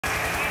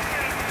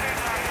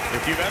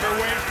If you've ever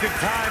wasted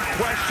time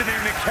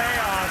questioning the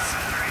chaos,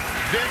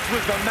 this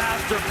was the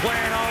master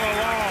plan all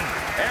along.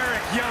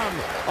 Eric Young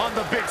on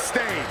the big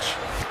stage.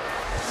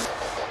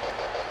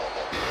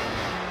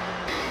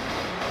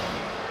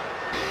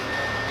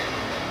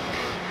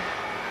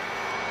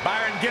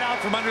 Byron, get out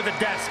from under the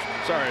desk.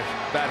 Sorry,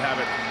 bad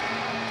habit.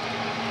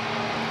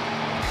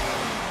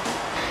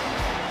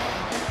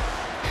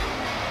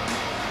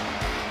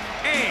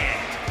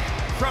 And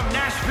from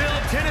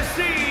Nashville,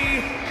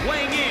 Tennessee,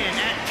 weighing in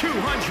at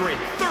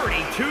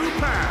 232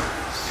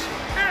 pounds,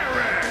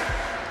 Eric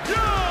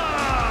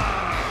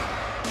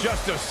Young!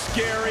 Just a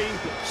scary,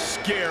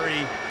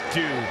 scary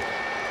dude.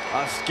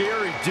 A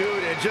scary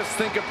dude, and just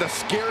think of the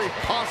scary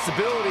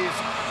possibilities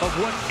of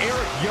what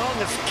Eric Young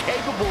is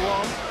capable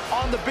of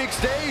on the big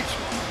stage.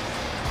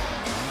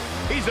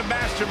 He's a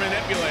master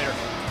manipulator.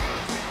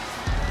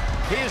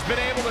 He has been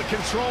able to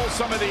control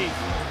some of the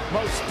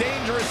most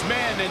dangerous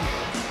men in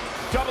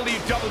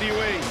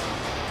WWE.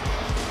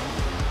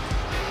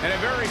 And a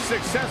very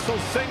successful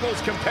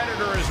singles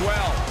competitor as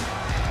well.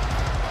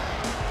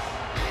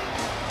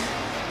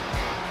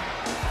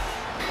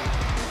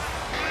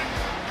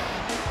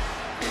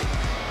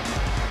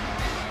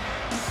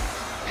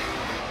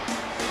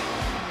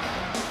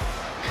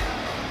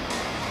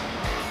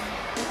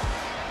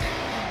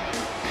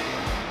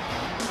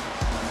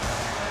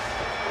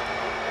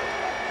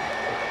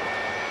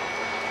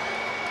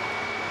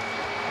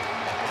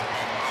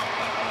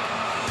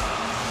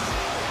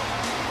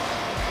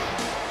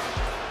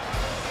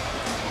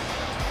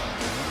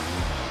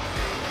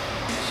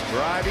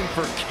 Striving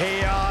for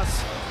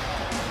chaos,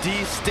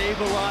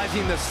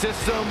 destabilizing the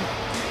system,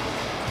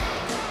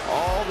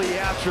 all the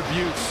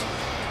attributes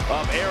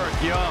of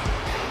Eric Young.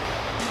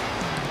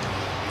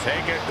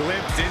 Take a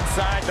glimpse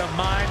inside the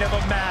mind of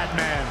a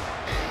madman.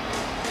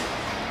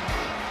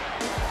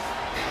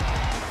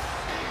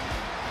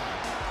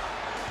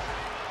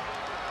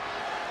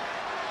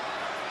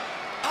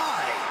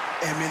 I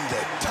am in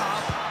the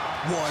top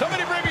 1%.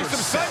 Somebody bring me some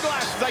sunshine.